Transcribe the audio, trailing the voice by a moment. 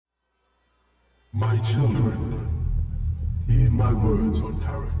My children, heed my words on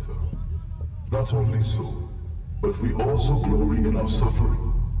character. Not only so, but we also glory in our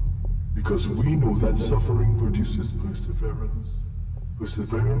suffering, because we know that suffering produces perseverance.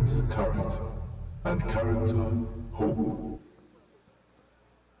 Perseverance, character, and character, hope.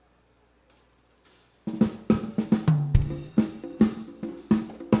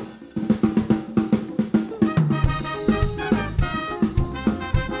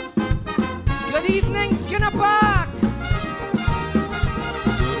 Good evening, Skinner Park!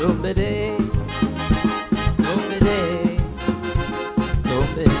 Doom-ba-day, doom-ba-day,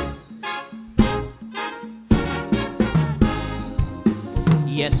 doom-ba-day.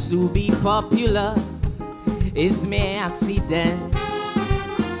 Yes, to be popular is mere accident.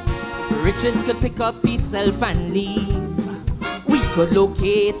 Riches could pick up himself and leave. We could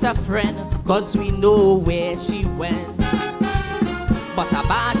locate a friend, cause we know where she went. But a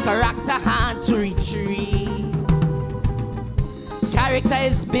bad character had to retreat. Character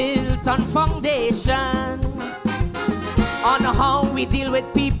is built on foundation, on how we deal with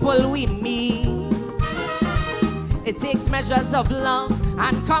people we meet. It takes measures of love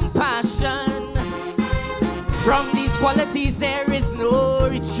and compassion. From these qualities there is no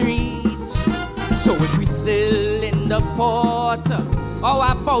retreat. So if we still in the port or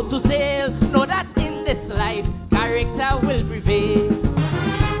about to sail, know that in this life character will prevail.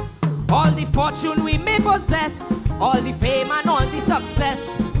 All the fortune we may possess, all the fame and all the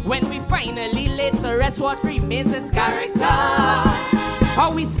success, when we finally lay to rest, what remains is character.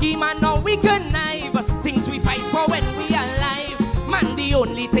 How we scheme and how we connive, things we fight for when we are alive. Man, the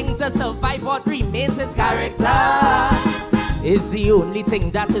only thing to survive, what remains is character. Is the only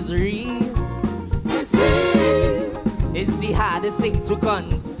thing that is real. It's real. It's the hardest thing to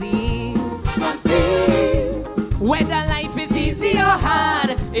conceive. Whether life is easy or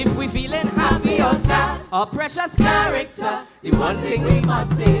hard, if we feeling happy or sad, our precious character, the one thing we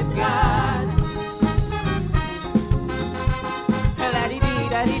must safeguard.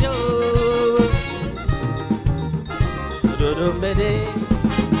 La-di-dee-da-dee-do. Do-do-do-be-dee.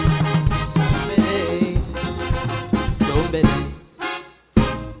 Be-dee. Do-be-dee.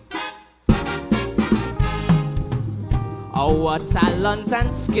 Our talent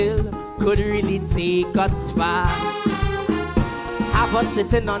and skill could really take us far, have us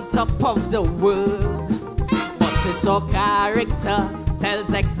sitting on top of the world. But it's our character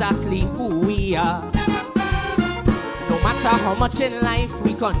tells exactly who we are. No matter how much in life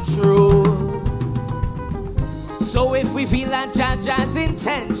we control. So if we feel that Jaja's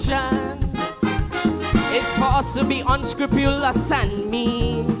intention is for us to be unscrupulous and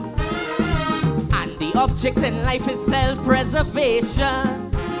mean, and the object in life is self-preservation,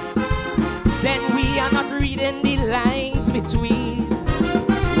 then we are not reading the lines between.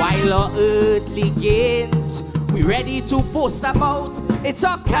 While our earthly gains we ready to boast about, it's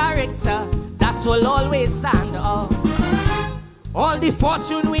our character that will always stand up. All the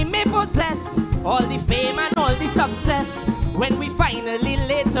fortune we may possess, all the fame and all the success, when we finally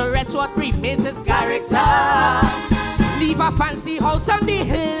lay to rest, what remains is character. Leave a fancy house on the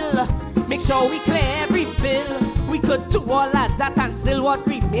hill, make sure we clear every bill. We could do all of that and still what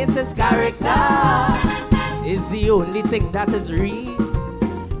remains is character. Is the only thing that is real.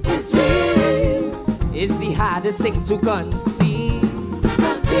 It's real. Is the hardest thing to conceive.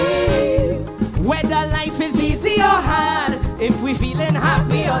 Whether life is easy or hard, if we feeling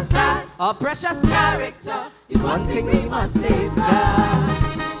happy or sad, our precious character is one thing we must safeguard.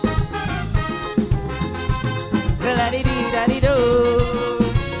 La-di-dee-da-dee-do.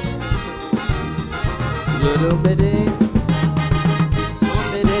 Do-do-be-dee.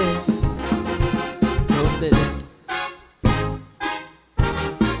 Do-be-dee. Do-be-dee.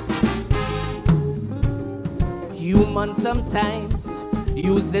 Humans sometimes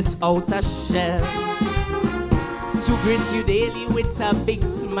use this outer shell to greet you daily with a big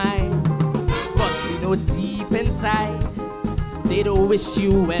smile, but we know deep inside they don't wish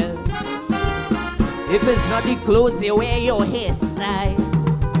you well. If it's not the clothes they wear, your hairstyle.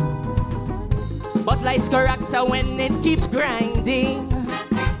 But life's character, when it keeps grinding,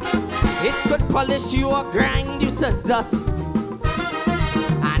 it could polish you or grind you to dust.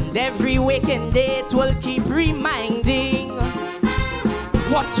 And every waking day it will keep reminding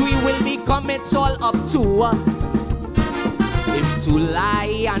what we will become, it's all up to us. If to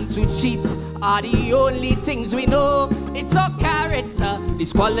lie and to cheat are the only things we know, it's our character,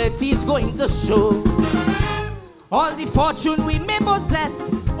 this quality is going to show. All the fortune we may possess,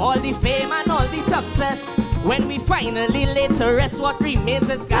 all the fame and all the success, when we finally lay to rest, what remains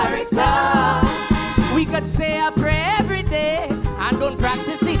is character. We could say a prayer every day and don't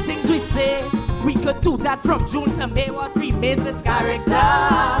practice the things we say. We could do that from June to May. What remains is character.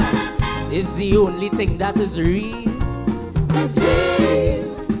 Is the only thing that is real. It's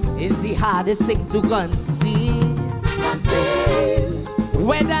real. Is the hardest thing to conceal.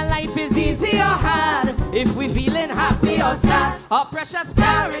 Whether life is easy or hard, if we feeling happy or sad, our precious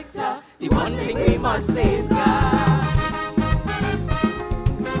character, the one thing we must safeguard.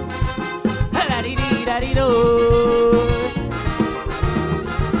 Da-dee-dee-da-dee-do.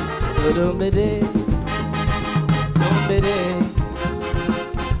 Dum-ba-dee. Dum-ba-dee.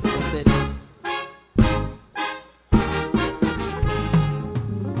 Dum-ba-dee.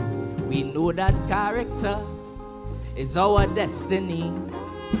 We know that character is our destiny.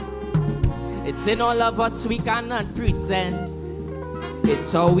 It's in all of us, we cannot pretend.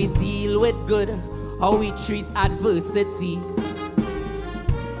 It's how we deal with good, how we treat adversity.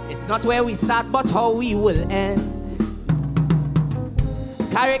 It's not where we start, but how we will end.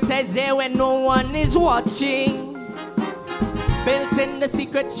 Character is there when no one is watching, built in the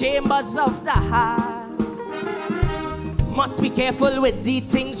secret chambers of the heart. Must be careful with the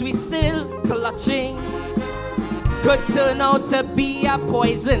things we still clutching. Could turn out to be a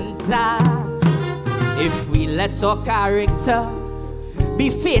poison dart if we let our character be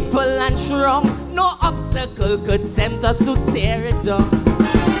faithful and strong. No obstacle could tempt us to tear it down.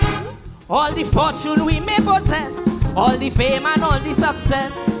 All the fortune we may possess, all the fame and all the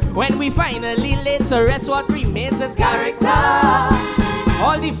success, when we finally lay to rest, what remains is character.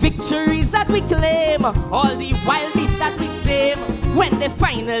 All the victories that we claim, all the wild beasts that we tame, when they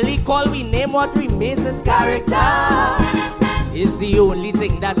finally call we name, what remains is character. Is the only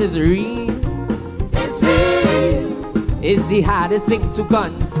thing that is real. It's real. Is the hardest thing to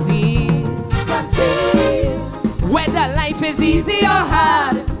conceal. Whether life is easy or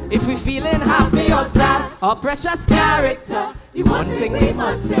hard, if we feeling happy or sad, our precious character, the one thing we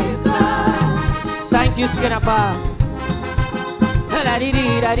must safeguard. Thank you, Skinapa.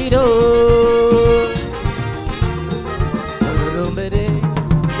 Da-dee-dee-da-dee-do. Dum-ba-dee.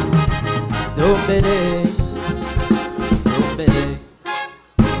 Dum-ba-dee. Dum-ba-dee.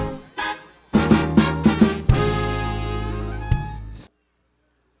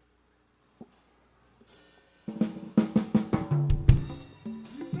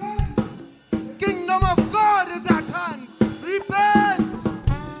 Kingdom of God is at hand. Repent.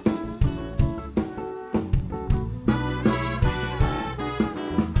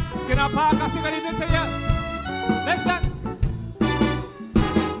 Skinner Park, I sing a little to you. Listen.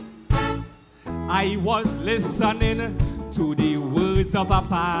 I was listening to the words of a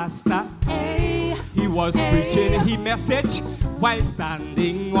pastor. He was preaching his message while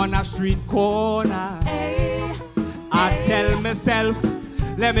standing on a street corner. I tell myself,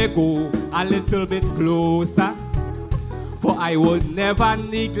 let me go a little bit closer, for I would never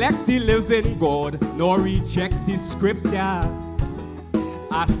neglect the living God nor reject the scripture.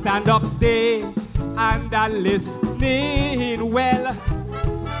 I stand up there and I listening well,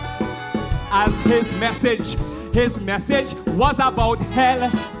 as his message was about hell.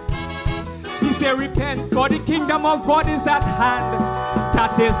 He said, repent, for the kingdom of God is at hand.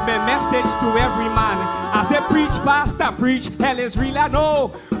 That is my message to every man. As I preach, pastor, preach, hell is real, I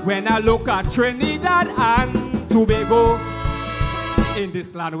know. When I look at Trinidad and Tobago, in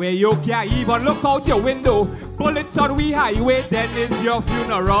this land where you can't even look out your window, bullets on we highway, then is your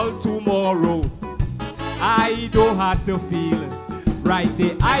funeral tomorrow. I don't have to feel right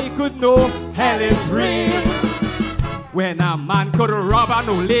there, I could know hell is real. When a man could rob an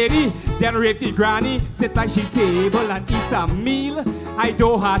old lady, then rape the granny, sit by she table and eat a meal, I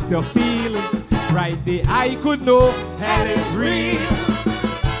don't have to feel right there, I could know hell is real.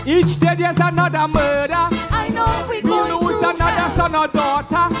 Each day there's another murder. I know we lose another son or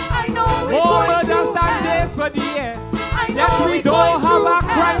daughter. I know we more murders than days for the year. Yet we don't have a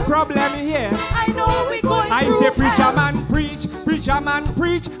crime problem here. I know we going I say preacher man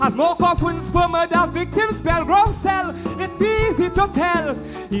preach, as more coffins for murder victims Belgrove sell. It's easy to tell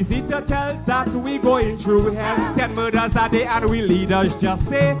that we going through hell. 10 murders a day and we leaders just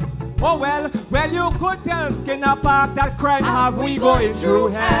say, oh well, you could tell Skinner Park that crime have we going through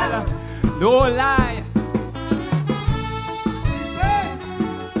hell. No lie.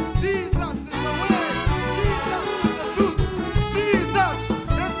 Jesus is the way. Jesus is the truth. Jesus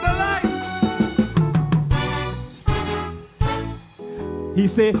is the light. He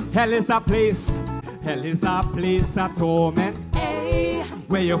say hell is a place of torment,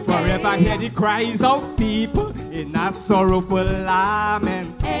 where you forever hear the cries of people in a sorrowful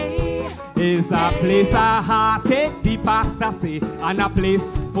lament. Is a place of heartache, the pastor say, and a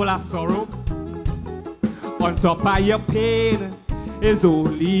place full of sorrow. On top of your pain, is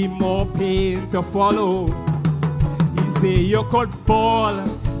only more pain to follow. He say you could bawl,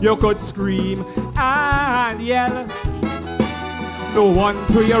 you could scream and yell. No one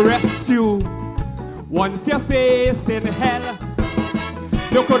to your rescue once you're facing hell.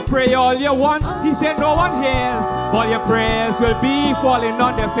 You could pray all you want, he said no one hears. All your prayers will be falling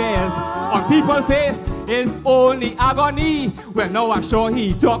on their face. On people's face is only agony. Well, now I'm sure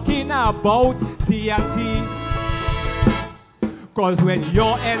he talking about TNT. Cause when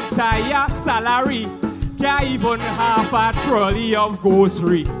your entire salary can't even have a trolley of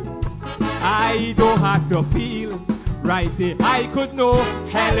grocery, I don't have to feel right there. I could know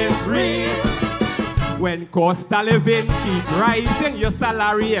hell is real. When cost of living keep rising, your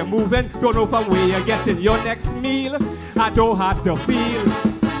salary and moving, don't know from where you're getting your next meal. I don't have to feel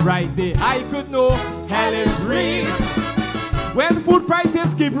right there. I could know hell is real. When food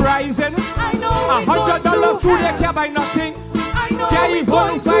prices keep rising, I know $100 too, they can't buy nothing. Can't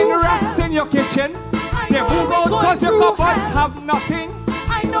even find rats in your kitchen. They move out cause your cupboards have nothing.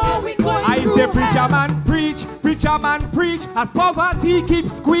 I know we going I say preacher man preach, as poverty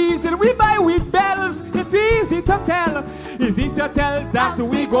keeps squeezing. We buy with bells, it's easy to tell. Easy to tell that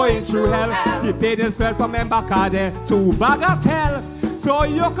we going through hell. The pain is felt from Mbakade to Bagatelle. So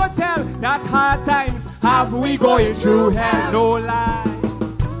you could tell that hard times have we going through hell, no lie.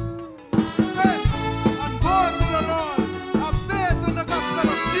 Hey, and go to the Lord. Have faith in the gospel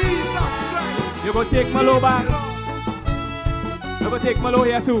of Jesus Christ. You go take Malo back. You go take Malo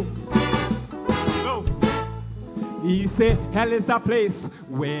here too. Go. He say hell is a place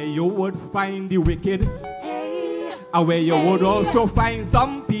where you would find the wicked, and where you would also find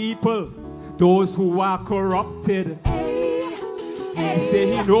some people, those who are corrupted. He say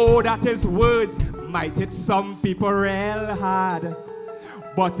he know that his words might hit some people real hard.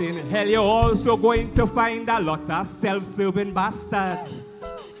 But in hell you're also going to find a lot of self-serving bastards.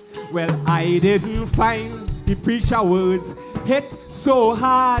 Well, I didn't find the preacher words hit so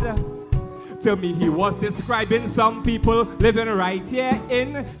hard. To me he was describing some people living right here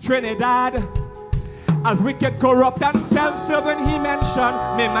in Trinidad as wicked, corrupt and self-serving. He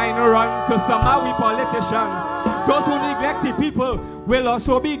mentioned may mind run to some of we politicians. Those who neglect the people will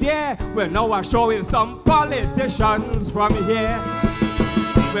also be there. Well, now I'm showing some politicians from here.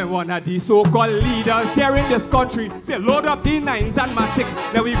 When one of these so-called leaders here in this country say load up the 9s and matic,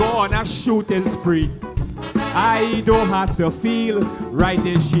 then we go on a shooting spree. I don't have to feel right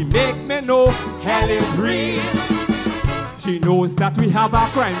there. She make me know hell is real. She knows that we have a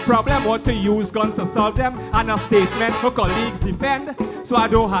crime problem, want to use guns to solve them, and a statement her colleagues defend. So I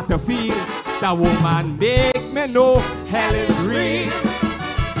don't have to feel that woman make me know hell is real.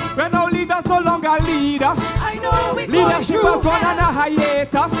 When our leaders no longer lead us, I know we leadership has gone on a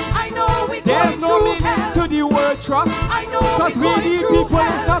hiatus. I know we There's no meaning to the word trust. I know cause we the people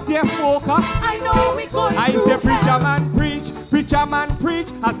is not their focus. I know we going I say preacher man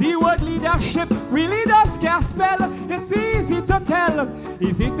preach, as the word leadership really does can't spell. It's easy to tell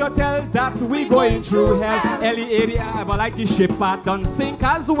that we going through hell. Early area, but like the ship part done sink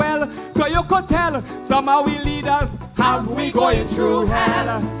as well. So you could tell somehow we leaders have we going through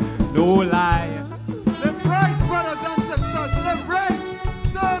hell. No lie. Live right, brothers and sisters. Live right.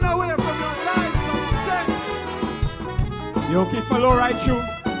 Turn away from your lives of sin. Yo, keep Malo right through.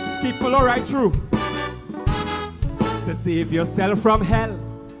 Keep Malo right through. To save yourself from hell,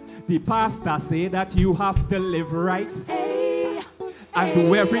 the pastor say that you have to live right and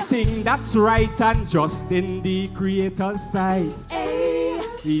do everything that's right and just in the Creator's sight.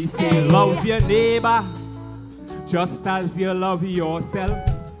 He say love your neighbor just as you love yourself,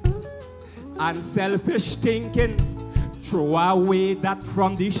 and selfish thinking throw away that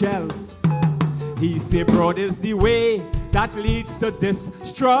from the shelf. He say broad is the way that leads to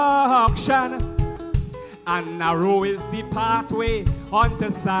destruction, and narrow is the pathway unto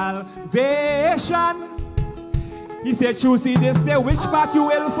salvation. He said, choose this day which path you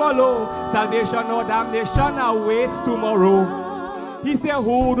will follow. Salvation or damnation awaits tomorrow. He said,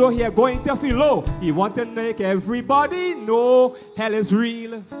 who do you going to feel low? He want to make everybody know hell is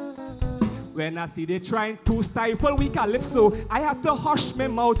real. When I see they trying to stifle we Calypso, I have to hush my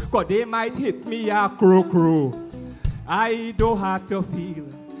mouth, cause they might hit me a crow. I don't have to feel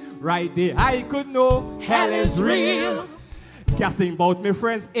right there. I could know hell is real. Casting about my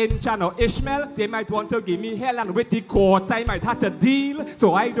friends in Channel Ishmael, they might want to give me hell, and with the court I might have to deal.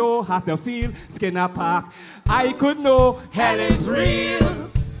 So I don't have to feel Skinner Park. I could know hell is real.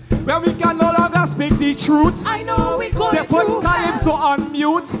 When we can no longer speak the truth, I know we going they put through Calypso on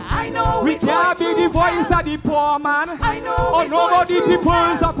mute. I know We can't be the voice of the poor man, I know or we nobody going through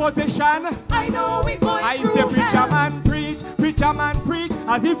people's opposition. I know we going I through say preacher man preach, preacher man preach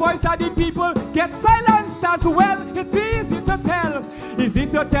as the voice of the people get silenced as well. It's easy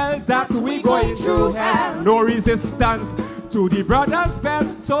to tell that we going through hell. No resistance to the brother's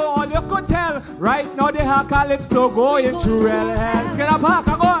spell, so all you could tell right now they have Calypso going through hell. Let's get up, go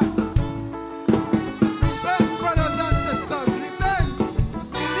on. Brothers and sisters, repent.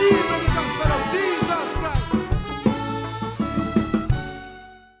 Believe in the gospel of Jesus Christ.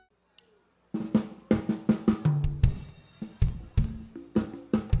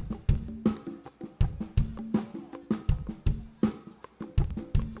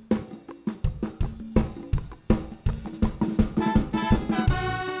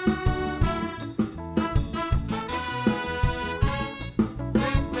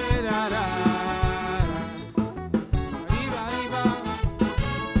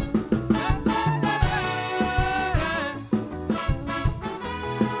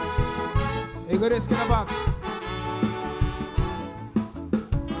 Go this kind of back.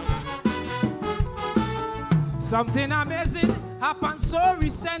 Something amazing happened so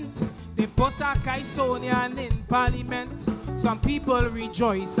recent. They put a Caisonian in parliament. Some people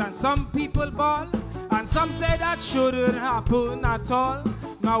rejoice and some people bawl, and some say that shouldn't happen at all.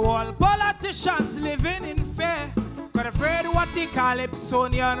 Now all politicians living in fear, got afraid what the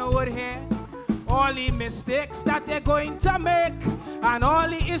Calypsonian would hear. All the mistakes that they're going to make, and all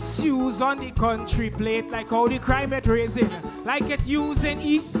the issues on the country plate, like how the crime it raising, like it using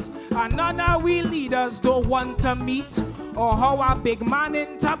east, and none of we leaders don't want to meet, or how a big man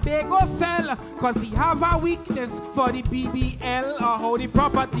in Tobago fell, cause he have a weakness for the BBL, or how the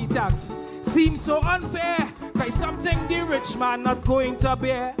property tax seems so unfair, cause something the rich man not going to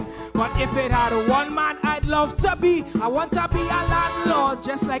bear. But if it had one man I'd love to be, I want to be a landlord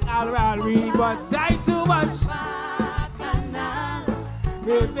just like Al Raleigh, but die too much.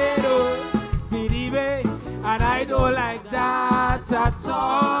 And I don't like that at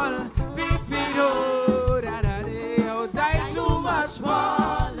all. Die too much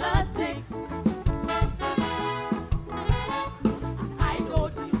politics. I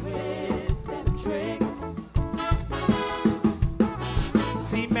don't with them tricks.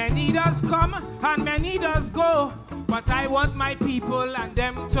 See, many does come and many does go, but I want my people and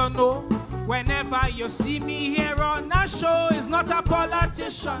them to know, whenever you see me here on a show, it's not a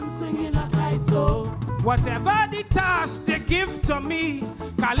politician Singing a Calypso. Whatever the task they give to me,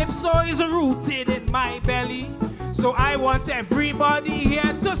 Calypso is rooted in my belly. So I want everybody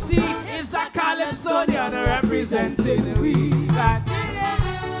here to see it's a Calypsonian representing we.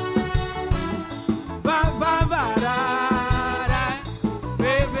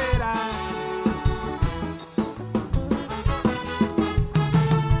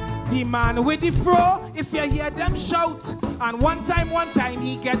 The man with the fro, if you hear them shout, and one time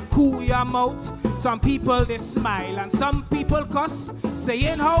he get cool your mouth. Some people they smile and some people cuss,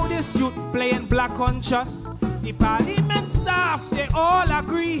 saying how this youth playing black conscious. The parliament staff, they all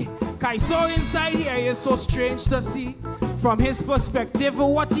agree, Calypso inside here is so strange to see. From his perspective,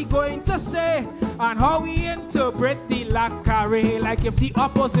 what he going to say, and how he interpret the lacquer, like if the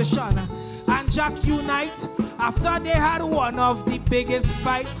opposition and Jack unite after they had one of the biggest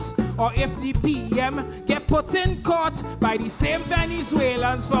fights, or if the PM get put in court by the same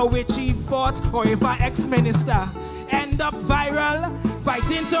Venezuelans for which he fought, or if an ex-minister end up viral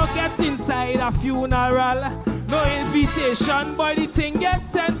fighting to get inside a funeral. No invitation, but the thing get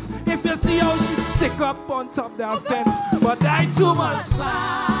tense if you see how she stick up on top the fence. But die too much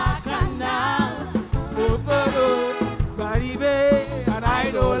bacchanal, and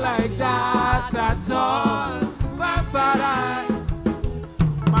I don't like that at all.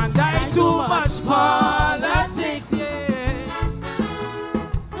 Man, die too much politics, yeah,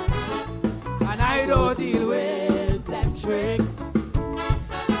 and I don't deal with them tricks.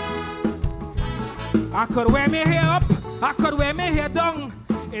 I could wear me hair up, I could wear me hair down.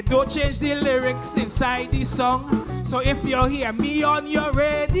 It don't change the lyrics inside the song. So if you hear me on your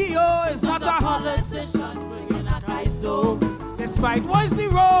radio, it's not a politician bringing a Calypso. Despite what's the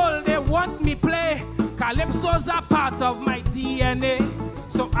role they want me play, Calypso's a part of my DNA.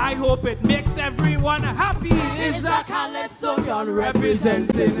 So I hope it makes everyone happy. It's a Calypso you're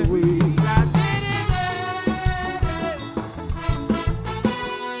representing we.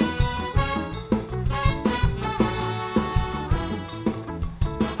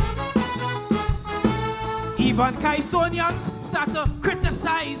 Even Caisonians start to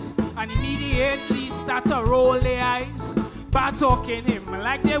criticize and immediately start to roll their eyes, by talking him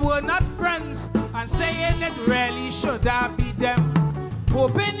like they were not friends and saying it really should have be them.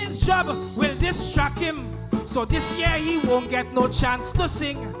 Hoping his job will distract him, so this year he won't get no chance to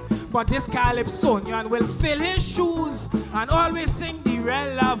sing. But this Calypsonian will fill his shoes and always sing the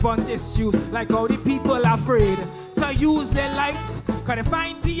relevant issues, like how the people are afraid to use their lights, cause they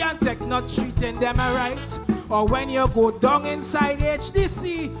find tea and tech not treating them right. Or when you go down inside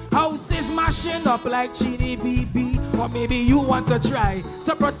HDC, houses mashing up like Chini BB. Or maybe you want to try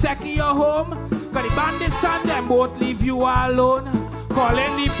to protect your home, cause the bandits and them won't leave you alone.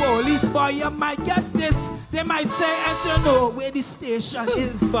 Calling the police, boy, you might get this. They might say, and you know where the station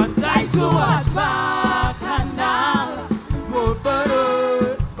is, but that's too much bacchanal.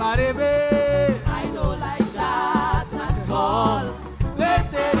 I don't like that at all.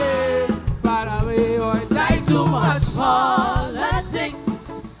 That's too much Politics.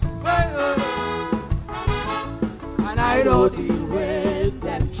 and I don't deal With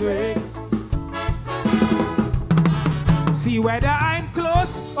them tricks. see whether I'm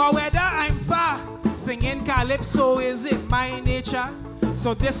close or whether I'm far. Singing Calypso is in my nature.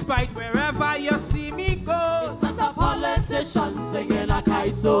 So despite wherever you see me go, It's not a politician singing a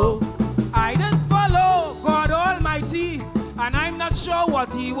Calypso. I just follow God Almighty, and I'm not sure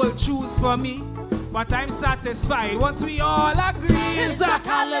what He will choose for me. But I'm satisfied once we all agree It's it's a a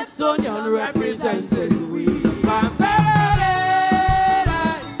Calypsonian representing we.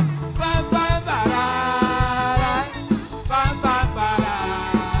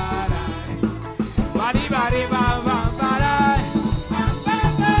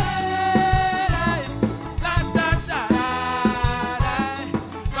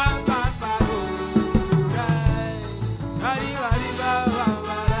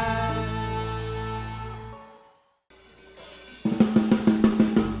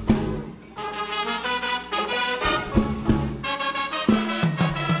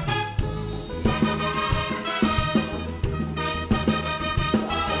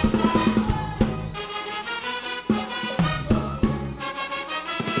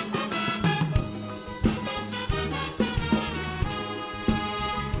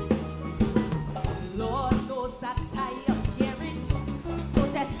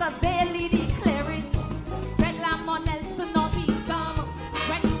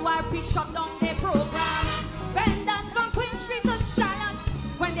 Shut down their program. Vendors from Queen Street to Charlotte,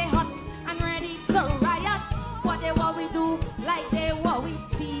 when they hot and ready to riot, what they what we do, like they what we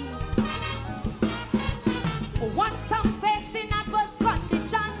tea. Once I'm facing adverse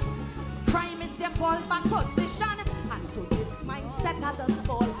conditions, crime is their fallback position, and to this mindset I just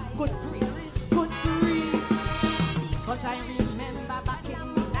fall. Good grief, good grief. Cause I remember back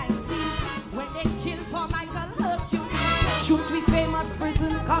in the 90s when they killed poor Michael Hercules. Shoot we famous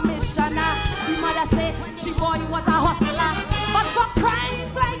prison commissioner. The mother said she boy was a hustler. But for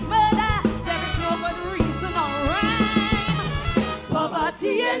crimes like murder, there is no good reason or rhyme.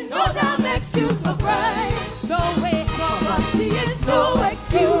 Poverty is no damn excuse for crime. No way. Poverty is no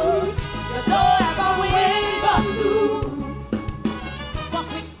excuse. You don't ever win but lose. But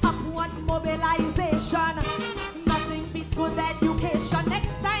with upward mobilization, nothing beats good education.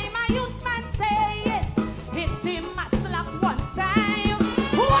 Next time a youth man say it, hit him a slap one time.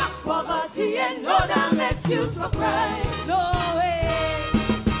 Poverty is no damn excuse for crime. No way.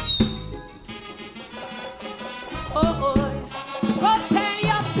 Oh, oh. Go tell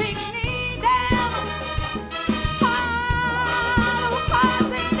your picnic them all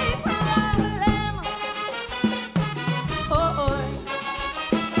causing the problem. Oh, oh.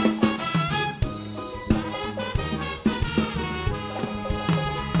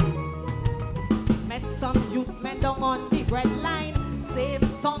 Met some youth men down on the bread line. Same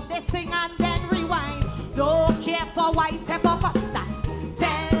song they sing and then rewind. Don't care for white ever that.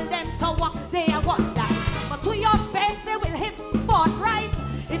 Tell them to walk, they want that. But to your face they will hit spot right.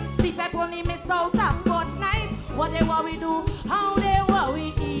 If CFEP only miss out a fortnight, what they what we do, how they what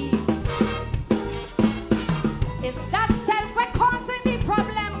we eat. It's that self we causing the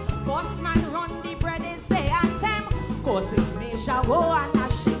problem. Boss man run the bread is the anthem. Causing measure woe and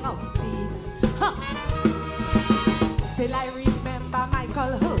gnashing of teeth. Huh. Still I remember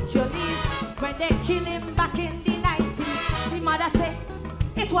Michael Hercules when they killed him back in the 90s. The mother said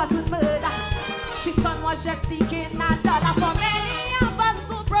it wasn't murder. She son was just seeking $1 for many of us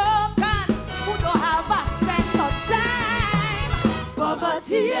who broken, who don't have a cent of time.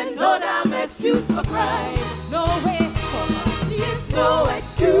 Poverty is no damn excuse for crime. No way. Poverty is no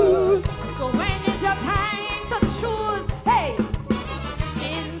excuse. So when is your time to choose? Hey,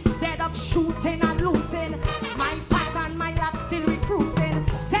 instead of shooting and looting, my pat and my lad still recruiting.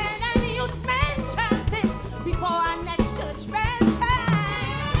 Tell them you'd mention it before our next judgment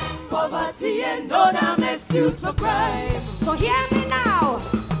time. Poverty is no damn excuse for crime. So hear me now.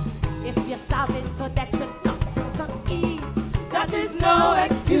 If you're starving to death with nothing to eat, That That is no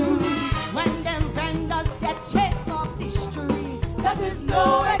excuse. When them vendors get chased off the streets, That is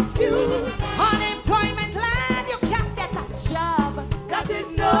no excuse. unemployment land, you can't get a job. That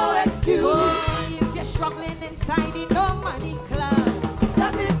is no excuse. Oh, if you're struggling inside the no money club,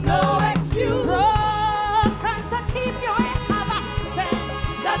 That is no excuse. broken to keep you have a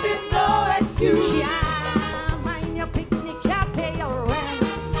cent. That is no excuse. Yeah, mind your picnic, can't pay your rent.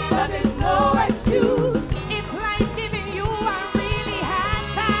 That is no excuse. If life giving you a really hard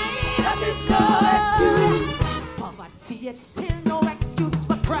time, That is no excuse. poverty is still no excuse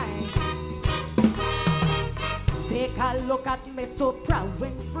for crime. Take a look at me, so proud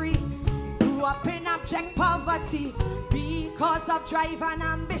and free. Grew up in abject poverty because of drive and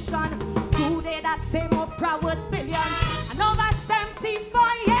ambition. Today that same Oprah with billions. And over 74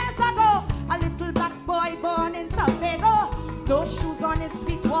 years ago, a little black boy born in Tobago, no shoes on his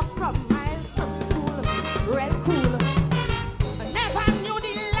feet, walk from miles to school, real cool. Never knew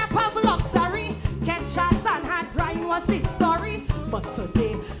the lap of luxury. Ketchers and hand drying was the story. But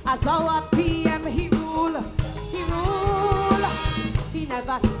today, as our PM, he rule. He rule. He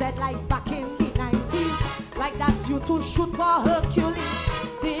never said like back in the 90s, like that you two shoot for Hercules.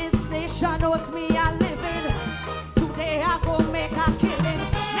 This nation owes me a living. Today I go make a killing.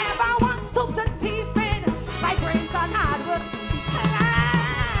 Never once stoop to thieving. My brains on hard work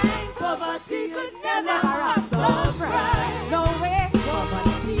decline. Poverty could never have so some bright. pride. No way.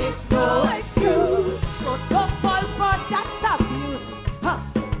 Poverty is no No excuse. excuse. So don't fall for that abuse. Huh.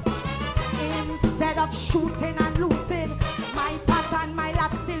 Instead of shooting and looting, my pattern, my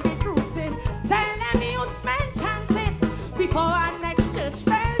lad still recruiting. Tell them youth men chant it before our next church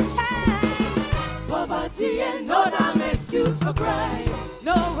bell chime. Poverty ain't no damn excuse for crime.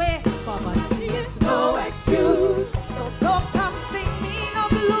 No way. Poverty is no No excuse. excuse. So don't come sing me no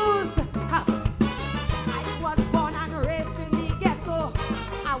blues. Huh. I was born and raised in the ghetto.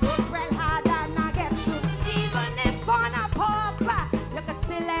 I work real hard and I get through. Even if born a pauper, you could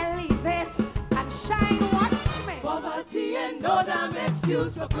still elevate and shine. Watch me. Poverty ain't no damn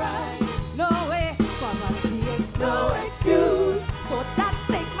excuse for crime. No way. Poverty is no No excuse. excuse. So that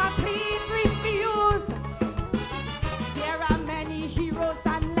statement, please refuse. There are many heroes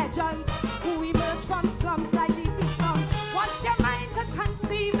and legends who emerge from slums like the beaten. Once your mind can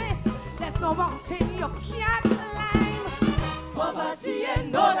conceive it, there's no mountain you can't climb. Poverty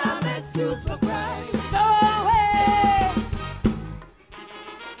ain't no damn excuse for crime. No way.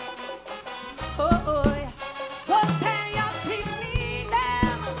 Oh, oh, yeah. Go tell your people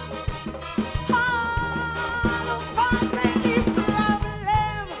them. All who cause any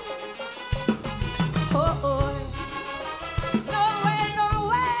problem. Oh, oh. No way, no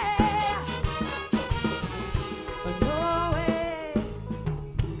way. No way.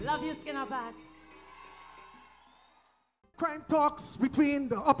 Love you, Skinner back. Crime talks between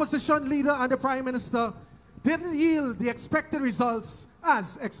the opposition leader and the Prime Minister didn't yield the expected results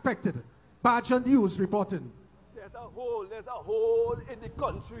as expected. Badger News reporting. There's a hole in the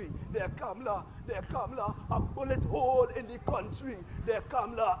country. There come a bullet hole in the country. There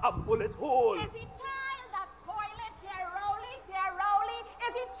come a bullet hole. Is the child that spoil it, they're rolling, they're rolling.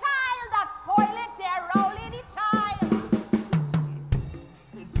 Is the child that spoil it, they're rolling, the child.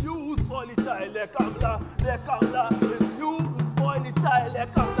 It's you who spoil the child. There come it's you who spoil the child. There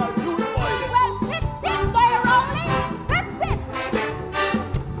come you spoil it. Well, fix it, they're rolling, fix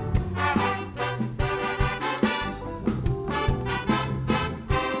it.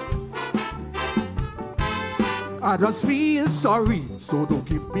 I just feel sorry, so don't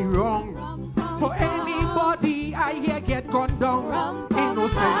get me wrong. For anybody I hear get gunned down,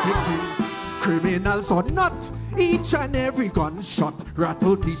 innocent victims, criminals or not, each and every gunshot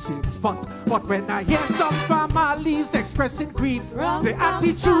rattled the same spot. But when I hear some families expressing grief, the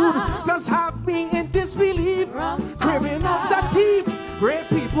attitude does have me in disbelief. Criminals and thieves, rape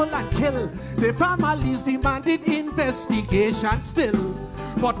people and kill. The families demanded investigation still.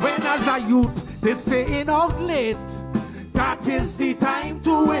 But when as a youth they staying out late, that is the time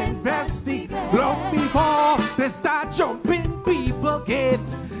to investigate. Long before they start jumping people gate,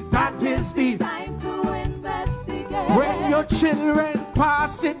 that is the Time to investigate. when your children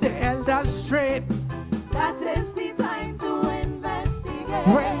passing the elders straight, That is the time to investigate.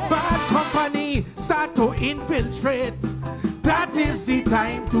 when bad company start to infiltrate, that is the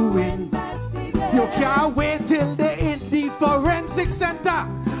time to investigate. You can't wait till they in the forensic center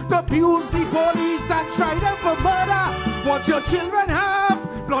to abuse the police and try them for murder. What your children have,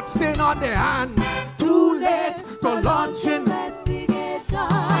 blood stain on their hand. Too late for launching.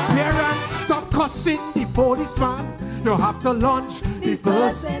 Parents, stop cussing the policeman. You have to launch the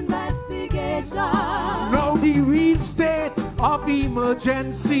first investigation. Now the real state of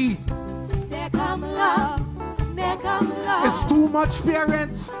emergency. There come love, there come love. It's too much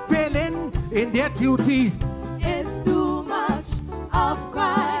parents failing in their duty. It's too much of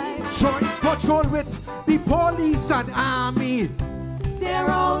crime. Joint patrol with the police and army. They're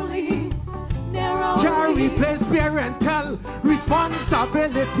only Can't replace parental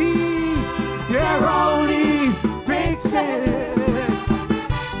responsibility. They're only fixing.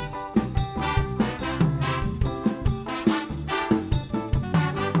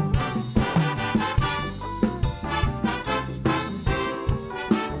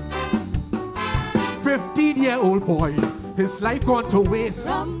 Old boy, his life gone to waste.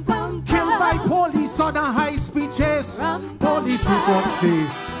 Killed by police on a high-speed chase. Police report say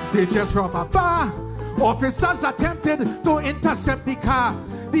they just robbed a bar. Officers attempted to intercept the car.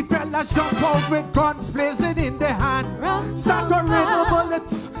 The fellas jump out with guns blazing in their hand. Start to rain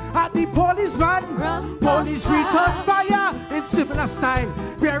bullets at the police van. Police return fire in similar style.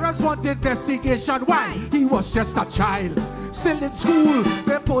 Parents want investigation. Why? He was just a child. Still in school,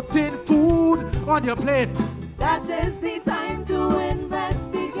 they put in food on your plate. That is the time to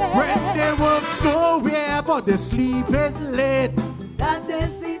investigate. When they work's nowhere but they're sleeping late. That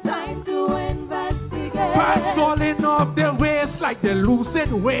is the time to investigate. Pants falling off their waist like they're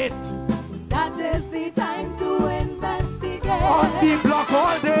losing weight. That is the time to investigate. On the block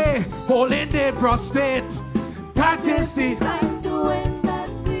all day, holding their prostate. That is the time to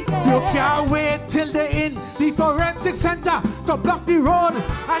investigate. You can't wait till they're in the forensic center to block the road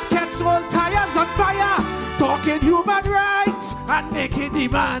and catch all tires on fire. Talking human rights and making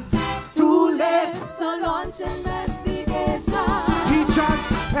demands. Too late. So launch investigation.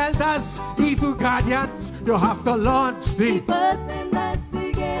 Teachers, elders, evil guardians, you have to launch the first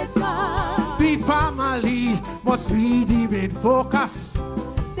investigation. The family must be the main focus.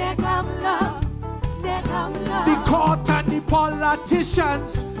 There come love, there come love. The court and the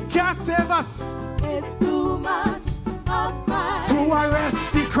politicians can't save us. It's too much of crime. To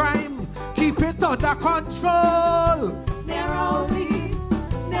arrest the crime, keep it under control. They're only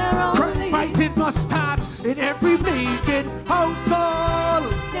fighting must start in every making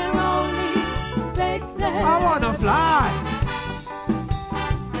household. They're only fixing. I wanna fly.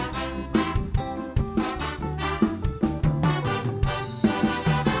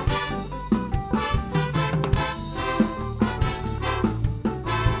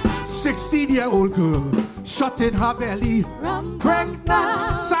 Sixteen-year-old girl shot in her belly,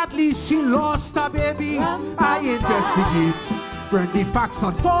 pregnant. Sadly, she lost her baby. I investigate, bring the facts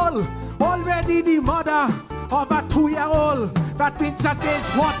unfold. Already the mother of a 2-year-old. That means at age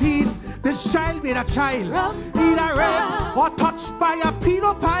 14, this child made a child. Either raped or touched by a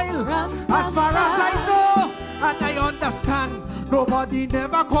pedophile. As far as I know, and I understand, nobody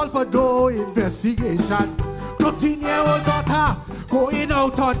never called for no investigation. 13-year-old daughter going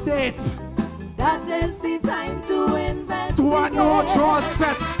out on date. That is the time to investigate. To a no-trust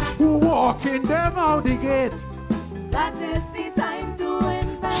vet who walking them out the gate. That is the time to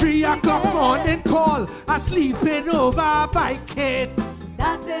investigate. 3 o'clock morning call, a sleeping over by Kate.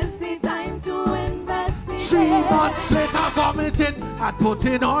 That is the time to investigate. 3 months later vomiting and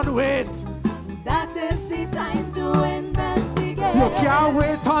putting on weight. That is the time to investigate. You can't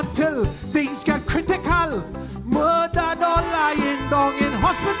wait until things get critical. Murdered or lying down in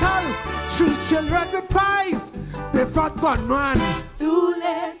hospital. 3 children with 5 different gunmen. Too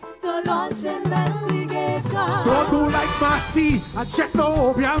late to launch investigation. Don't do like Massey and check the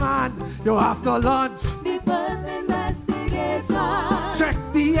Obia man. You have to launch the first investigation. Check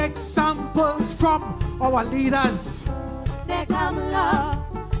the examples from our leaders. There come love,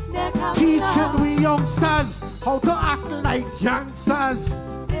 there come teaching love. We youngsters how to act like youngsters.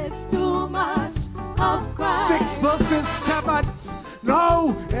 It's too much of crime. 6 versus 7.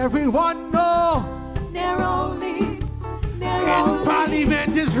 Now everyone know. They're only in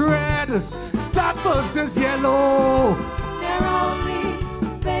Parliament is red. That versus yellow. They're only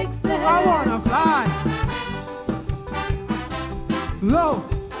fixing. I wanna fly low.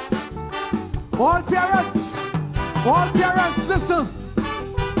 All parents, listen.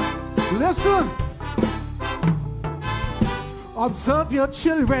 Listen. Observe your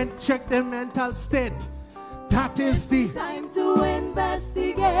children, check their mental state. That is the time to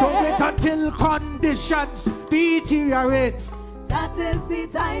investigate. Don't wait until conditions deteriorate. That is the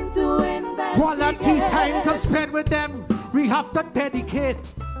time to investigate. Quality time to spend with them, we have to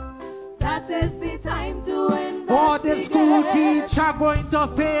dedicate. That is the time to investigate. Or the school teacher going to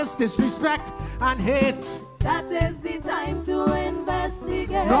face disrespect and hate. That is the time to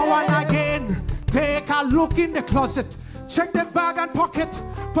investigate. Now and again, take a look in the closet. check them bag and pocket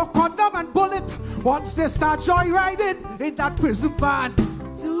for condom and bullet. Once they start joyriding in that prison van.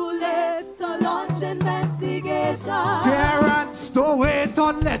 Too late to launch investigation. Parents, don't wait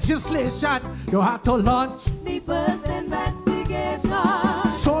on legislation. You have to launch The first investigation.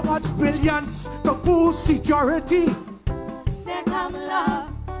 so much brilliance to boost security. There come love.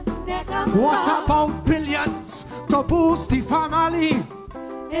 There come What love. about billions to boost the family?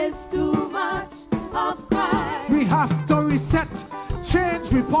 It's too much of crime. We have to reset, change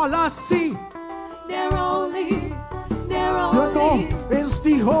the policy. They're only. You know, is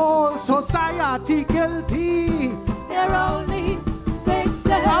the whole society guilty? They're only victims.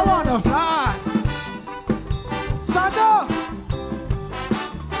 I wanna fly. Stand up.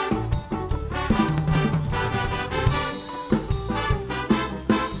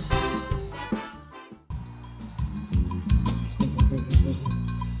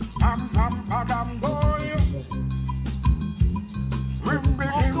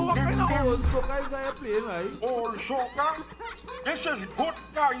 What kind of old soca is that you're playing, right? Old soca? This is good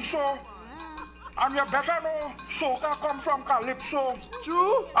Calypso. And you better know soca come from Calypso.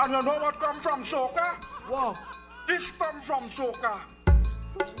 True. And you know what come from soca? Wow. This come from soca.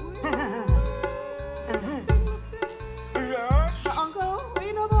 Yes. Uncle, what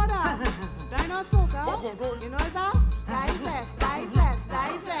you know about that? Dino soca? You know that? Dices.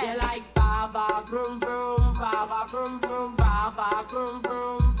 You like baba vroom vroom, baba vroom vroom, baba vroom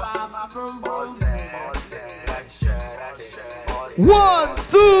vroom, baba vroom vroom. 1,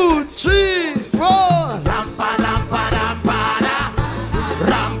 2, 3, 4. Rampa rampa rampa da,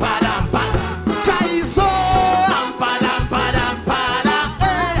 rampa rampa. Calypso. Rampa rampa rampa da,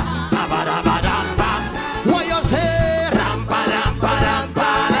 eh. Rampa rampa rampa. What you say? Rampa rampa rampa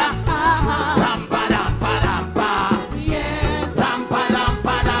da, rampa rampa rampa. Yes, rampa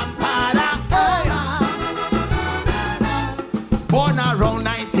rampa rampa da, eh. Born around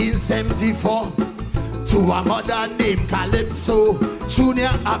 1974 to a mother named Calypso,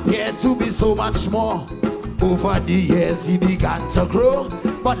 Junior appeared to be so much more. Over the years he began to grow,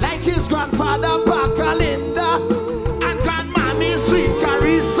 but like his grandfather Bacalinda and grandmammy Sweet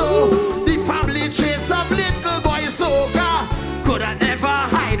Calypso, the family traits of little boy soca could have never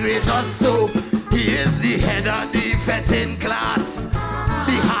hide with just so. He is the head of the fetting class,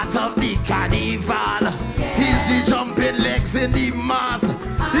 the heart of the carnival. He's the jumping legs in the mass,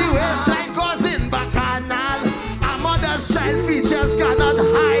 the waistline goes in bacchanal. A mother's child features cannot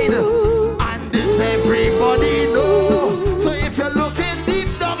hide, and this everybody know. So if you're looking deep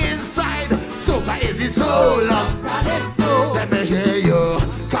down inside, soca is the soul of Calypso. Let me hear you.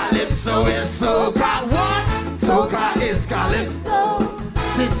 Calypso is soca. What? Soca is Calypso.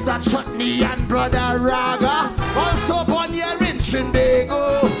 Sister Chutney and brother Raga also born here in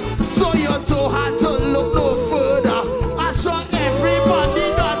Trinbago. So you're too hard to look no further. I sure everybody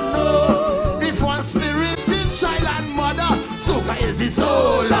don't know. If one spirit in child and mother, soca is the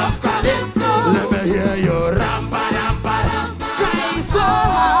soul of Calypso. Let me hear you. Rampa rampa Calypso.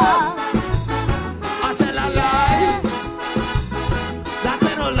 I tell a lie. That's a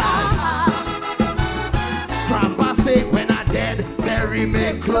no lie. Grandpa say when I dead, bury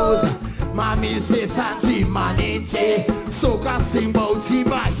me close. Mommy say Santi Manite. Soca sing bout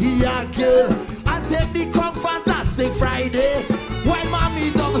Bahia girl. And take the Kong Fantastic Friday. While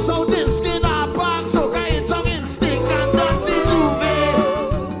mommy dumb so thin skin her back. Soca in tongue instinct and dirty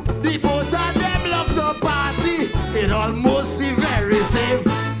juve. The both of them love to party. It almost the very same.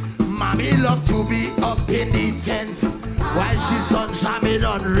 Mommy love to be up in the tent while she's on jamming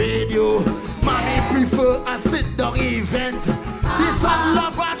on radio. Mommy prefer a sit-down event. This a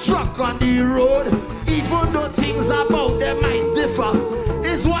love a truck on the road. Even though things about them might differ,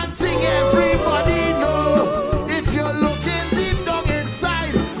 it's one thing everybody know. If you're looking deep down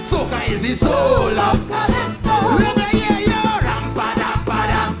inside, soca is the soul of Calypso. Let me hear you. Rampa rampa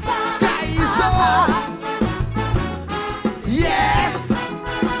rampa Calypso. Yes.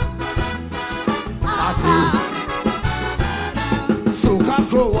 I see. Soca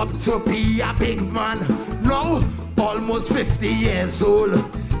grow up to be a big man. Now, almost 50 years old.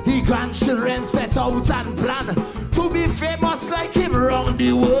 He grandchildren set out and plan to be famous like him round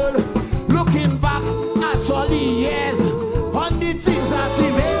the world. Looking back at all the years, on the things that he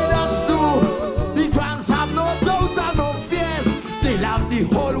made us do, the grands have no doubts and no fears. They'll have the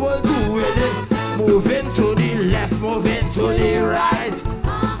whole world doing it. Moving to the left, moving to the right,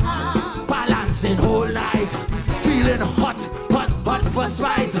 balancing whole night, feeling hot, hot, hot for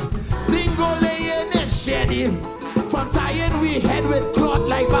spite. Dingo laying in shady, from tying we head with cloth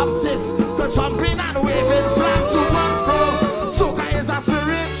like Baptist, to jumping and waving flag to and fro. Soca is a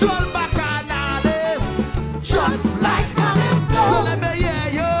spiritual bacchanalist, just like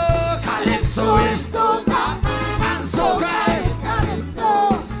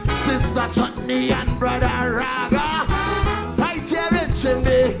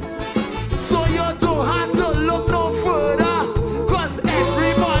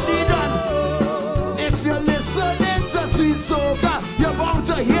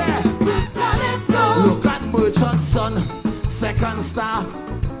gangster.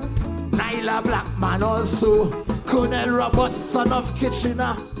 Nyla Blackman also. Colonel Robert, son of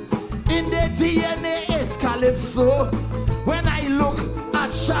Kitchener. In the DNA is Calypso. When I look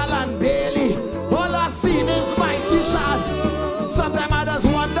at Shal and Bailey, all I see is mighty Shal. Sometimes I just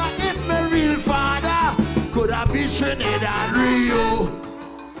wonder if my real father could have been Trinidad Rio.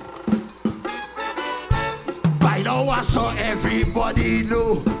 By now I saw everybody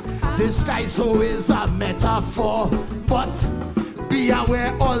know this guy's always a metaphor. But be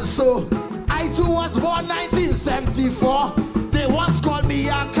aware also, I too was born 1974. They once called me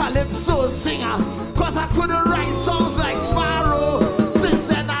a Calypso singer, cause I couldn't write songs like Sparrow. Since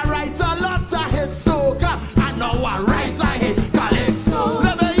then I write a lot of hit soca, and now I write a hit Calypso.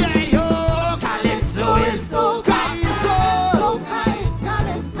 Let me hear you. Calypso is soca. Soca is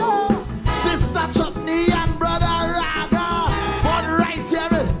Calypso. Sister Chutney and brother Raga, but right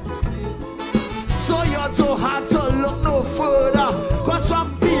here. So you're too hard to look no further, cause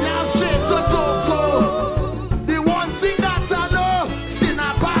from Pilar straight to Toko. The one thing that I know,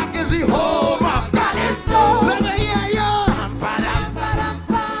 Skinner Park is the home of Calypso. Let me hear you.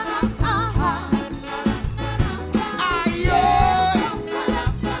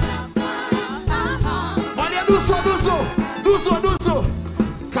 Do so.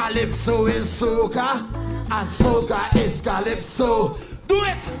 Calypso is soca, and soca is Calypso. Do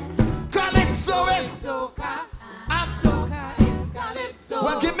it. Calypso is soca, and soca is Calypso.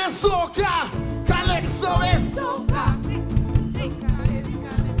 Well, give me soca. Calypso is soca.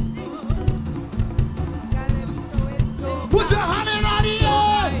 Put your hand in on the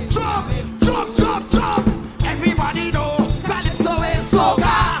air. Jump. Everybody know Calypso is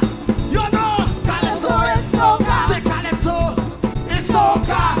soca. You know Calypso is soca. Say Calypso is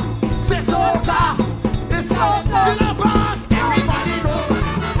soca. Say soca is Calypso. Everybody know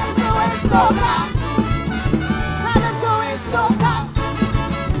Calypso is soca. Calypso is soca.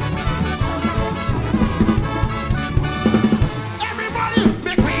 Everybody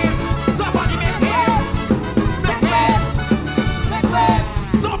make waves. Somebody make waves. Make waves. Make waves.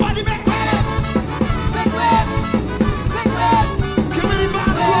 Somebody make waves. Make waves. Make waves. Give me the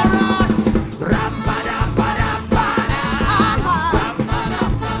band chorus. Ram ba dam ba dam ba dam. Ram ba dam ba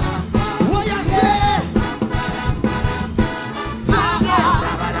dam. What you say?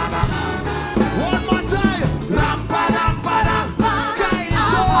 One more time. Ram ba dam ba dam.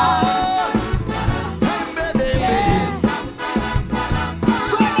 Kaiso.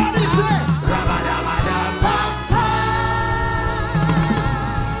 Somebody say. Ram ba dam ba dam ba.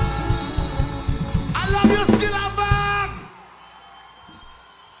 I love you, Skinner Park.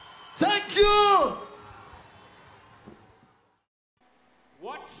 Thank you.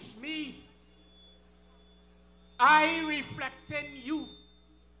 Watch me. I reflect in you.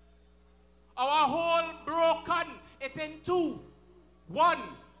 Our whole broken it in 2, 1,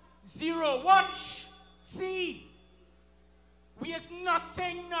 0. Watch. See. We is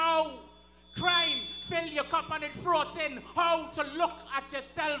nothing now. Crime fill your cup and it froth in. How to look at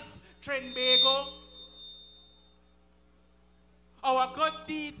yourself, Trinbago. Our good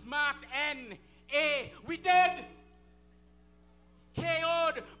deeds marked N.A. We dead.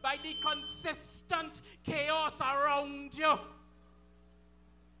 KO'd by the consistent chaos around you.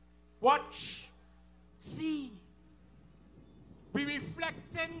 Watch. See. We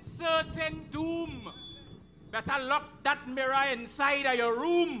reflecting certain doom. Better lock that mirror inside of your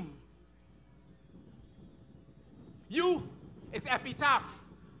room. You is epitaph,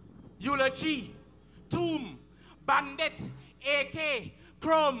 eulogy, tomb, bandit, AK,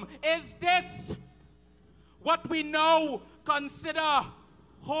 chrome. Is this what we now consider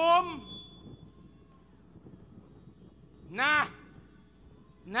home? Nah.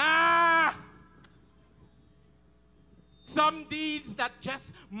 Some deeds that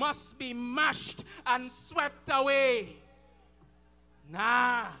just must be mashed and swept away.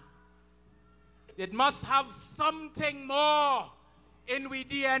 Nah. It must have something more in we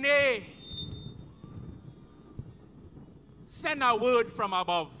DNA. Send a word from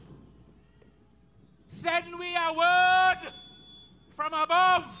above. Send we a word from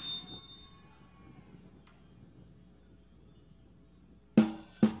above.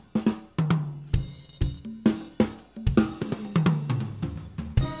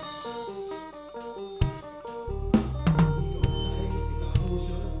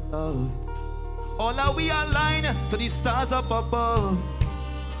 All are we align to the stars up above.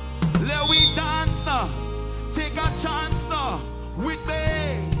 Let we dance now, take a chance now, with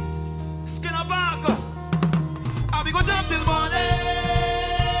me. Skinner Park. And we go jump till morning.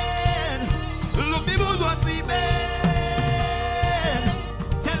 Look, the moon was sleeping.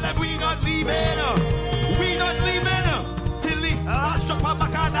 Tell them we not leaving till the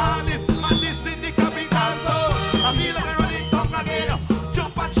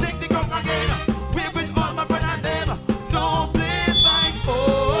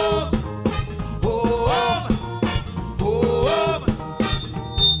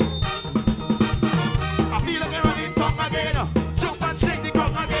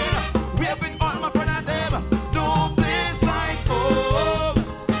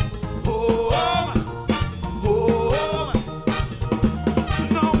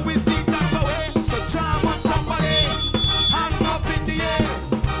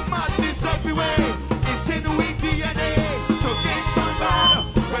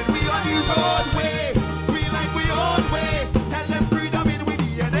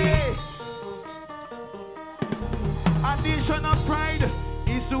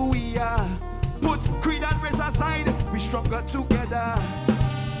we are. Put creed and race aside, we stronger together.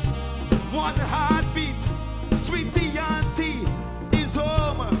 One heartbeat, sweetie auntie is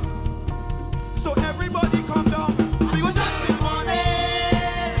home. So everybody come down. We go dance in morning.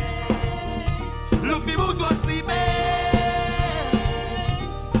 Look, the mood was sleeping.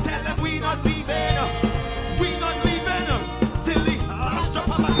 Tell them we not leaving. We not leaving till the last drop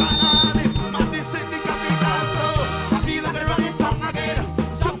of a cannon. Madness in the capital. So I feel like they're running tongue again.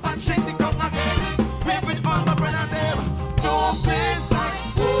 Jump and shake the ground again. Wave with all my friends and them. No place like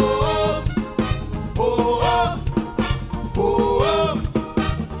home. Home. Home.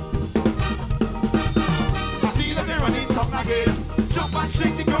 I feel like they're running tongue again. Jump and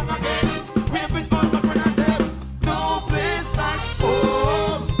shake the ground again. Wave with all my friends and them. No place like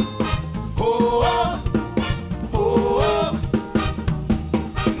home. Home. Home.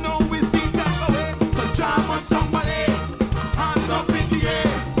 No whiskey can away. So jam on somebody. Hands up in the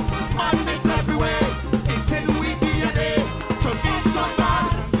air. Madness everywhere. It's in we DNA. So get some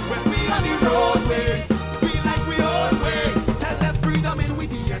bad when we on the roadway. Feel like we own way. Tell them freedom in we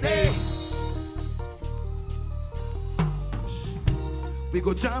DNA. We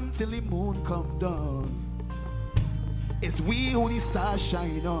go jam till the moon come down. It's we who the stars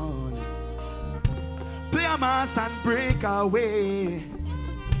shine on. Play a mass and break away.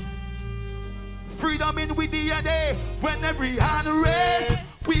 Freedom in with DNA. When every hand raised,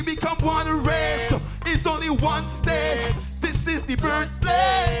 we become one race. It's only one stage. This is the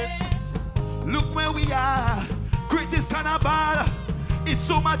birthplace. Look where we are. Greatest carnival. It's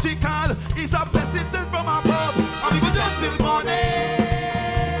so magical. It's a blessing sent from above. And we go just till morning.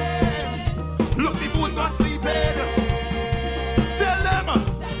 Look, the moon not sleeping. Tell them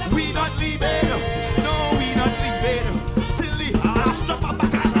we not leaving. No, we not leaving. Till the last drop of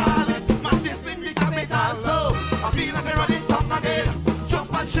bacchanals. Madness in the capital. So I feel like I'm running tongue again.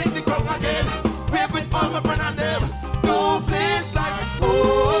 Jump and shake the ground again. Wave with all my friends and them. No place like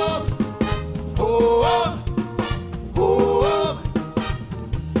home. Home. Home.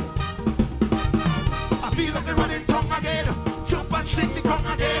 I feel like I'm running tongue again. Jump and shake the ground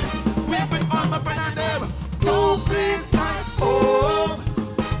again. Wave with all my friends and them. No place like home.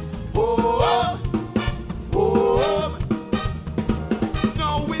 Home. Home.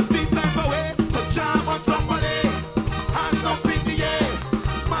 No wasting time away to jam on somebody. Hands up in the air.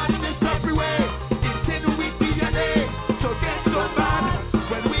 Madness everywhere. It's in with DNA. So get so bad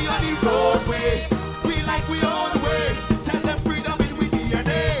when we on the roadway. We like we own way. Tell them freedom in with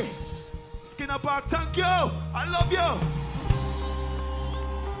DNA. Skinner Park, thank you. I love you.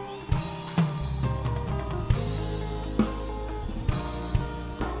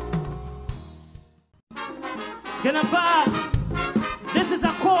 Skinner Park, this is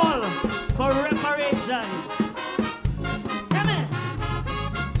a call for reparations. Come in.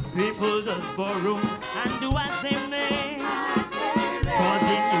 People just borrow and do as they may,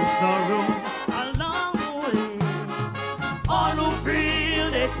 causing you sorrow along the way. All who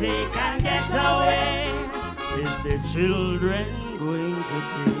feel they take and get away, is the children going to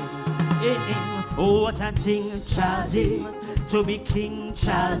pay? Oh, what a thing, Charlie, to be King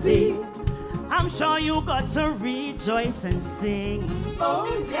Charlie. I'm sure you got to rejoice and sing.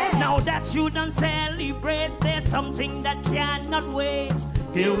 Oh, yeah. Now that you done celebrate, there's something that cannot wait.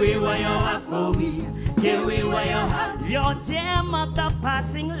 Here we were you have for me. Here we were you have. Your dear mother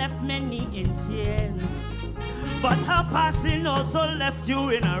passing left many in tears, but her passing also left you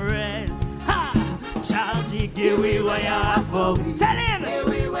in a rest. Ha! Charlie, here we were you have for me. Tell him! Here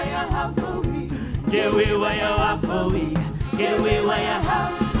we were you have for me. Here we were you have for me. Here we were you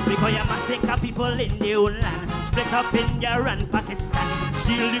have. Because you massacre people in the old land, split up India and Pakistan,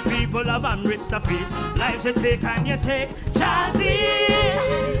 steal the people of Amritsar feet, lives you take and you take. Shazzy,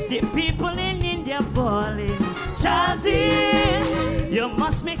 the people in India balling. Shazzy, you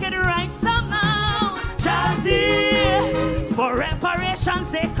must make it right somehow. Shazzy, for reparations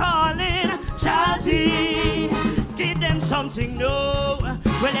they calling. Shazzy, give them something new.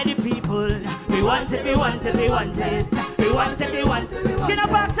 Well, let the people, we want it, we want it, we want it. We want it, we want it. Skinner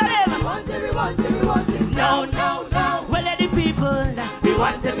Park, tell them. We want it, we want it, we want it. No, no, no. Well, let the people, we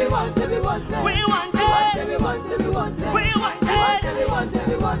want it, we want it, we want it. We want it, we want it, we want it. We want it, we want it,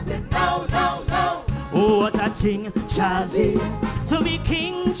 we want it. No, no, no. Oh, what a thing, Charlie, to be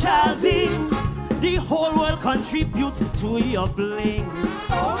King Charlie. The whole world contribute to your bling.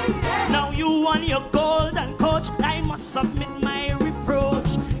 Oh, yeah. Now you won your golden coach, I must submit my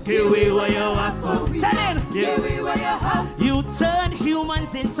reproach. Here we were you have for. Tell him. Here we were you have. You turn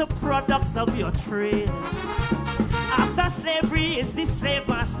humans into products of your trade. After slavery, it's the slave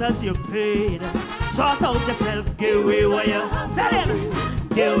masters you paid. Sort out yourself, give away what you. Tell him.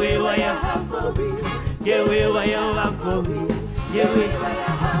 Give me what you have for me. Give me what you have for me. Give me what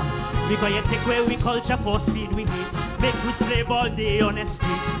you have. Because you take away we culture for speed we hate. Make we slave all day on the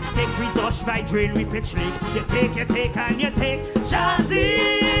streets. Take resource right drain we pitch lake. You take and you take.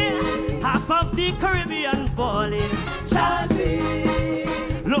 Jazzy, half of the Caribbean balling. Jazzy,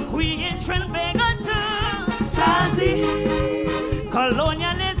 look we in Trinbago too. Jazzy,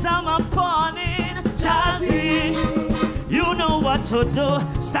 colonialism appalling. Jazzy, you know what to do.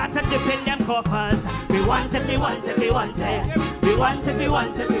 Start to dip in them coffers. We want it, we want it, we want it. We want it, we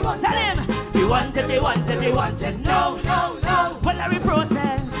want it, we want it. Tell him, we want it, we want it, we want it. No, no, no. Well, we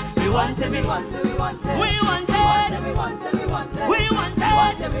protest. We want it, we want it, we want it. We want it, we want it, we want it. We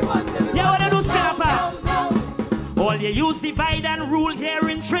want it, we want it. Yeah, what I do, Snapper? All you use divide and rule here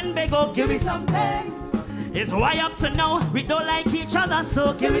in Trinbago. Give me something. It's why up to now we don't like each other,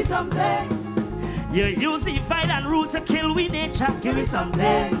 so give me something. You use divide and rule to kill we nature. Give me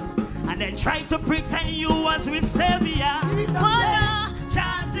something. And then try to pretend you was with savior. Give me something.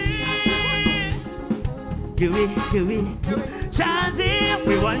 Jazzy. Give me. Jazzy.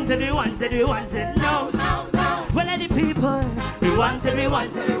 We want it, we want it, we want it. No, no, no. Well, any people, we want it, we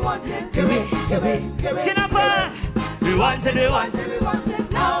want it, we want it. Give me. Skin up on. We want it, we want it, we want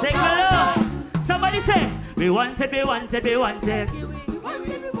it. No, take a look. Somebody say, we want it, we want it, we want it.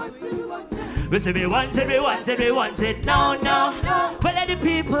 We say we want it, we want it, we want it. No, no, no. Well, any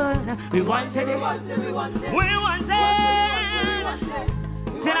people, we want it, we want it, we want it. We want it.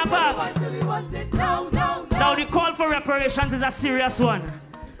 Sit up. Now the call for reparations is a serious one.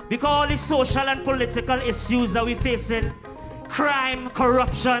 Because all the social and political issues that we're facing, crime,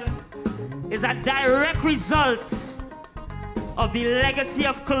 corruption, is a direct result of the legacy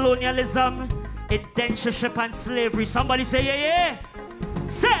of colonialism, indentureship and slavery. Somebody say, yeah, yeah.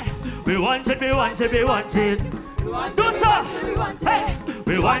 Say, we want it, we want it, we want it. Do so. Hey,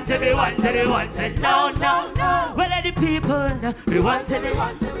 we want it, we want it, we want it. No, no, no. Well, any people, we want it, we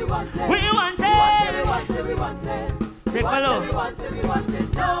want it, we want it. We want it, we want it, we want it. Take a look. We want it, we want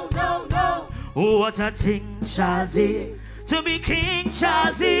it. No, no, no. Oh, what a thing, Shazzy, to be King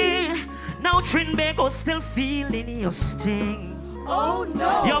Shazzy. Now Trinbago still feeling your sting. Oh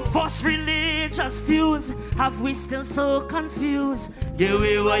no! Your false religious views have we still so confused? Give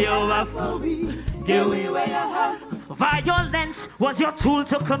me what you have for me. Give me what you have. Violence was your tool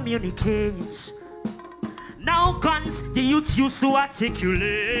to communicate. Now guns the youth used to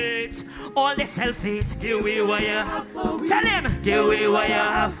articulate. All the self-hate. Give me what you have for me. Tell him. Give me what you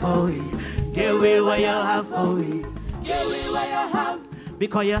have for me. Give me what you have for me. Give me what you have.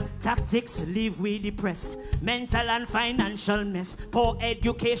 Because your tactics leave we depressed. Mental and financial mess. Poor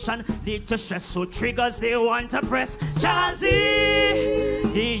education lead to stress. So triggers they want to press.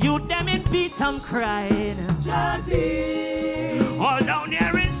 Jazzy, the youth them in beat I'm crying. Jazzy, all down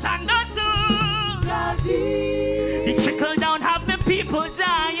here in Sandor too. Jazzy, the trickle down have the people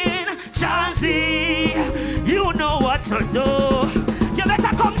dying. Jazzy, you know what to do. You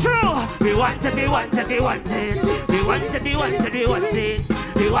better come true. We want it, we want it, we want it. We want it, we want it, we want it.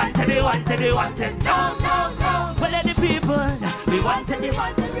 We want it, we want it, we want it. No, no, no. Well, let the people, we want it, we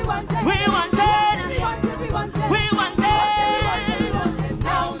want it, we want it. We want it, we want it, we want it. We want it, we want it.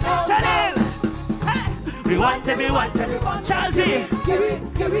 No, no. Tell him. Hey. We want it, we want it. Chelsea,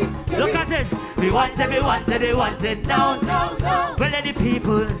 look at it. We want it, we want it, we want it. No, no, no. Well, let the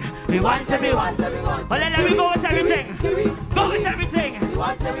people, we want it, we want it, we want it. Well, let me go with everything. Go with everything.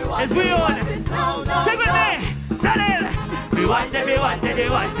 It's we own. Sing with me. Tell him. We want it, we want it, we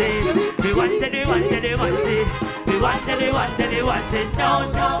want it. We want it, we want it, we want it. We want it, we want it, we want it.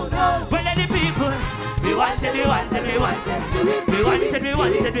 No, no, no. Well, let the people. We want it, we want it, we want it. We want it, we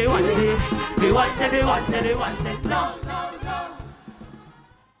want it, we want it. We want it, we want it, we want it. No, no, no.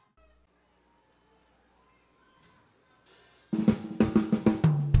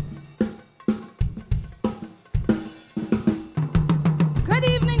 Good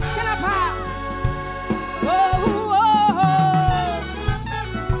evening, Skinapa.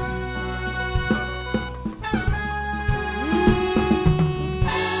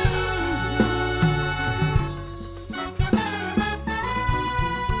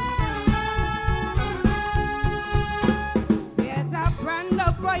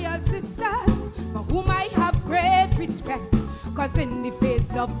 Royal sisters, for whom I have great respect, cause in the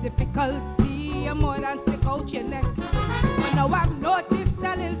face of difficulty, you more than stick out your neck. But now I've noticed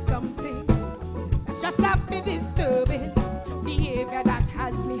a little something that's just a bit disturbing behavior that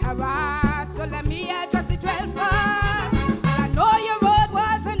has me harassed. So let me address it well first. I know your road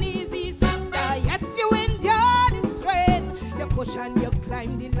wasn't easy, sister. Yes, you endured the strain. You push and you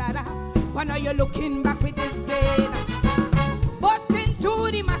climb the ladder, but now you're looking back with disdain. But into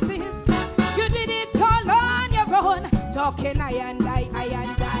How can I and I.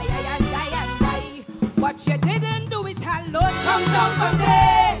 But you didn't do it alone. Come down from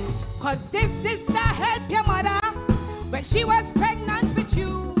there. Cause this sister helped your mother when she was pregnant with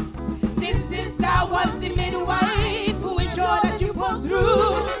you. This sister was the midwife who ensured that you pulled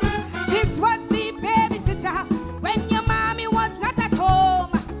through. This was the babysitter when your mommy was not at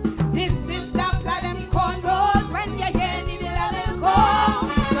home. This sister applied them cornrows when your hair needed a little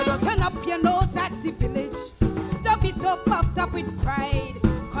comb. So don't turn up your nose at the village. Don't be so puffed up with pride.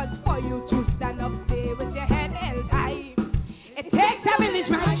 Cause for you to stand up there with your head held high, it takes a village,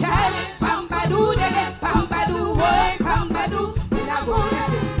 my child. Pambadoo, they get pambadoo, boy, pambadoo. We're not going to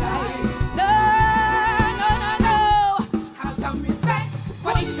let it slide. No. Have some respect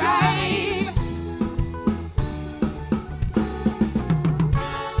for the tribe.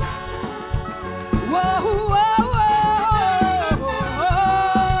 Whoa.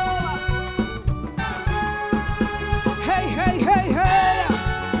 Hey.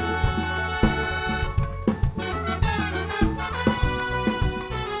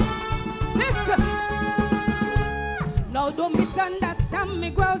 Now don't misunderstand me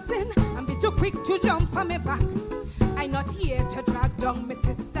grousing and be too quick to jump on me back. I'm not here to drag down my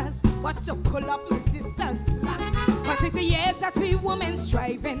sisters, but to pull up my sisters slack. Cause it's the years that we women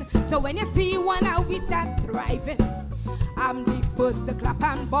striving. So when you see one how we start thriving, I'm the first to clap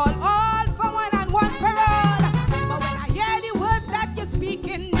and ball, all for one and one for all. But when I hear the words that you're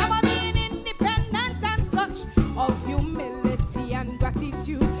speaking, never being independent and such, of humility and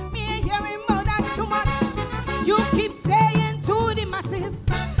gratitude, me hearing more than too much. You keep saying to the masses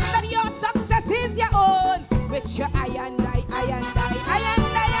that your success is your own, with your I and I.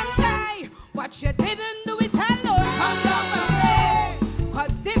 But you didn't do it alone. Come down from there.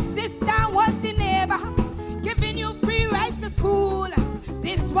 Cause this sister was the neighbor, giving you free rides to school.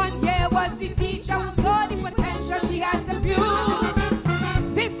 This one here was the teacher who saw the potential she had to view.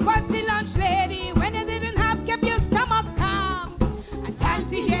 This was the lunch lady when you didn't have kept your stomach calm. And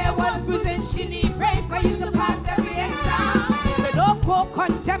Tanty here was bruising, she need pray for you to pass every exam. So don't go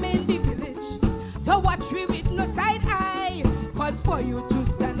condemning the village to watch we with no side eye. Cause for you to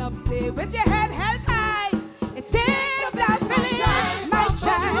stand up there with your head held high, it takes a village, my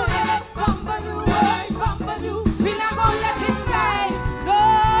child. We not gonna let it slide. No.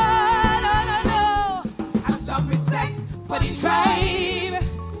 Have some respect for the tribe.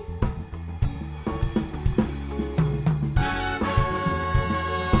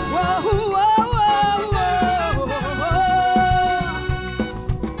 Whoa.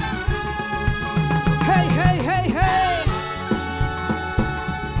 Hey.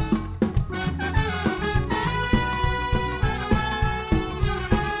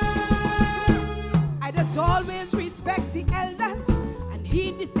 I just always respect the elders and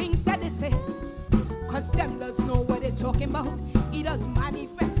heed the things that they say. Cause them does know what they're talking about. It does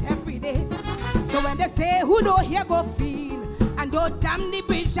manifest every day. So when they say who don't hear go feel, and don't damn the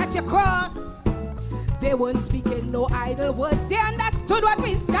bridge that you cross, they weren't speaking no idle words. They understood what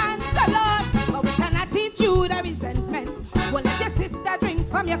we stand for, Lord. But with an attitude of resentment, well, let your sister drink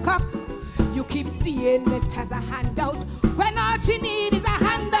from your cup. You keep seeing it as a handout when all she needs is a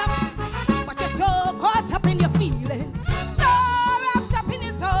hand up. But you're so caught up in your feelings, so wrapped up in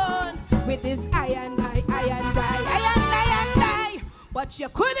his own, with this I and I. But you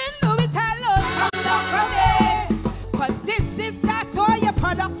couldn't do it alone. Come down from there. Cause this sister saw your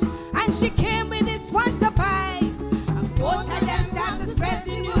product and she came with this one to buy. And both of them start to spread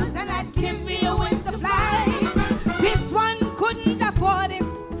the news and I'd give me a wind supply. This one couldn't afford it,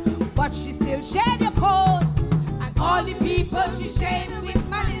 but she still shared your post. And all the people she shared with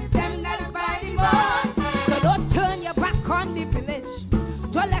man is them that is by the most. So don't turn your back on the village.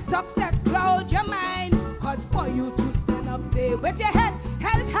 Don't let success cloud your mind. Cause for you to stand up there with your head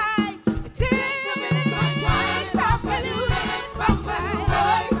held high, it is the village, my child.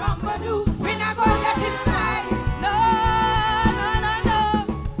 We're not gonna let it slide. No.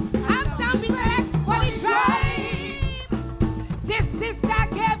 Have some respect for the tribe. This sister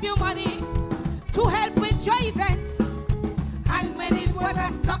gave you money to help with your event, and when it was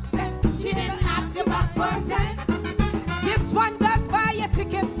a success, she didn't ask you back for a cent. This one does buy a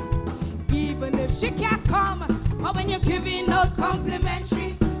ticket, even if she can't come. But when you're giving out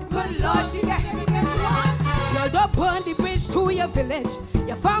complimentary, good Lord, she can't get one. You don't burn the bridge to your village,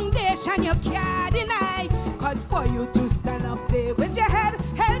 your foundation you can't deny. Cause for you to stand up there with your head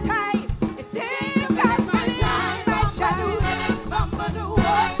held high, it seems that my child.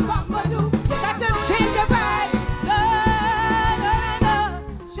 You got to change your vibe. No.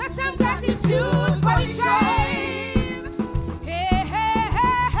 Show some gratitude for the tribe. Hey.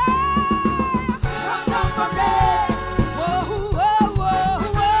 Come down from there. Whoa.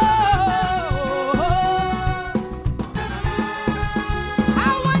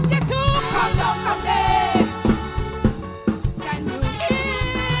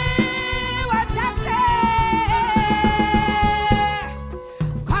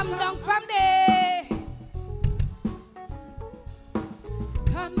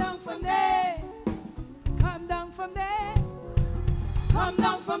 Come down from there. Come down from there. Come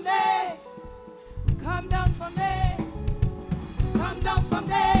down from there. Come down from there. Come down from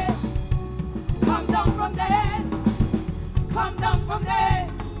there. Come down from there. Come down from there.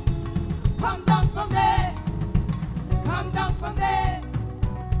 Come down from there. Come down from there.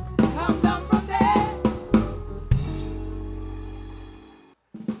 Come down from there.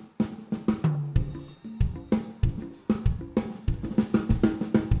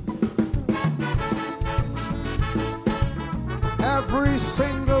 Every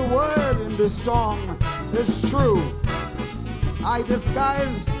single word in this song is true. I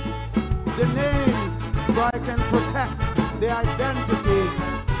disguise the names so I can protect the identity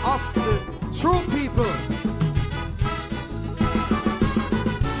of the true people.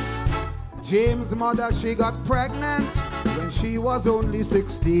 James' mother, she got pregnant when she was only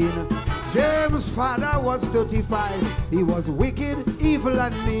 16. James' father was 35. He was wicked, evil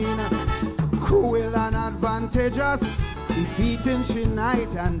and mean, cruel and advantageous. He beaten she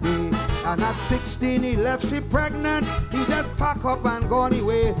night and day. And at 16 he left she pregnant. He just pack up and gone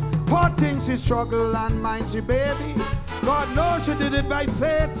away. Poor thing she struggle and mind she baby. God knows she did it by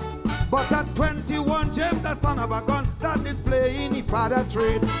faith. But at 21 James, the son of a gun, start displaying his father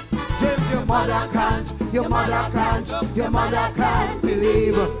trait. James, your mother can't, your mother can't, your mother can't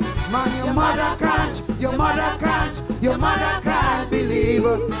believe. Man, your mother can't, your mother can't, your mother can't believe.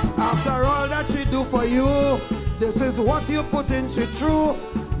 After all that she do for you, this is what you put in she true.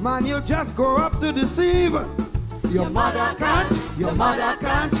 Man, you just grow up to deceive. Your mother can't, your mother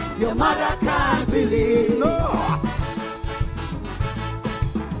can't, your mother can't believe. No.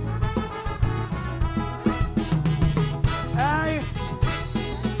 Hey.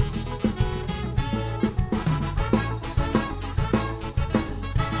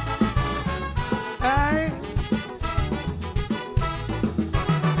 Hey.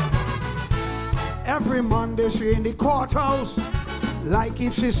 Every Monday she in the courthouse, like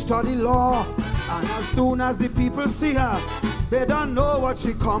if she study law. And as soon as the people see her, they don't know what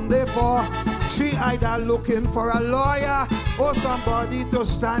she come there for. She either looking for a lawyer or somebody to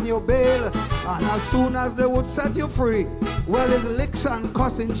stand your bail. And as soon as they would set you free, well, it's licks and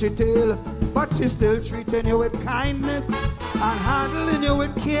cussing she tail. But she still treating you with kindness and handling you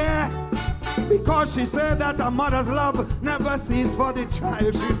with care. Because she said that a mother's love never ceases for the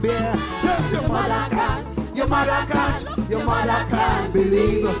child she bear. Just your mother can't, your mother can't, your mother can't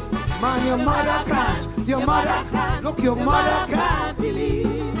believe. Man, your mother can't, your mother can't, look, your mother can't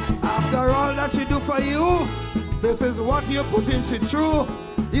believe. After all that she do for you, this is what you put in she true.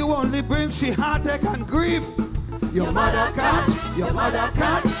 You only bring she heartache and grief. Your mother can't, your mother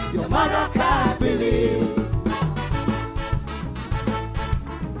can't, your mother can't believe.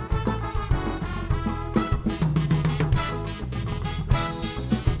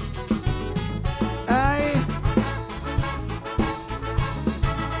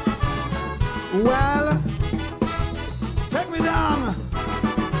 Well, take me down.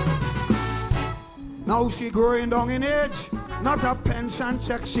 Now she growing down in age. Not a pension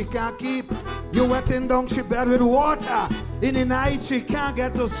check she can't keep. You wetting down she bed with water. In the night she can't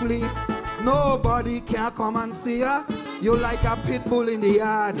get to sleep. Nobody can come and see her. You like a pit bull in the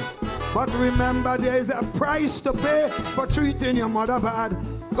yard. But remember there is a price to pay for treating your mother bad.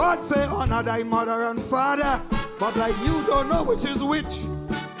 God say honor thy mother and father. But like you don't know which is which.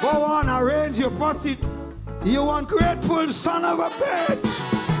 Go on, arrange your pussy. You ungrateful son of a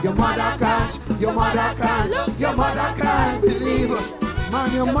bitch. Your mother can't, your mother can't, your mother can't believe.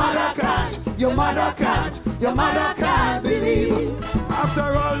 Man, your mother can't, your mother can't, your mother can't believe.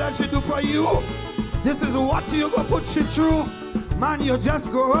 After all that she do for you, this is what you go put she through. Man, you just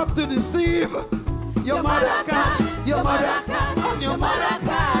grow up to deceive. Your mother can't, your mother can't, and your mother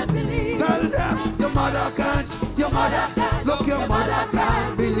can't believe. Tell them, your mother can't, your mother can't, look, your mother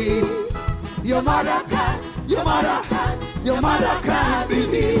can't believe. Your mother can't, your mother can't, your mother can't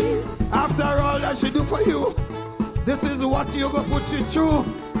believe. After all that she do for you, this is what you go put she through.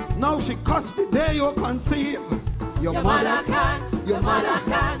 Now she cussed the day you conceive. Your mother can't, your mother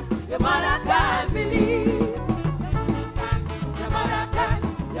can't, your mother can't believe. Your mother can't,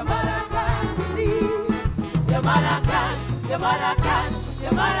 your mother can't believe. Your mother can't, your mother can't,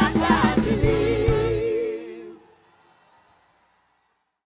 your mother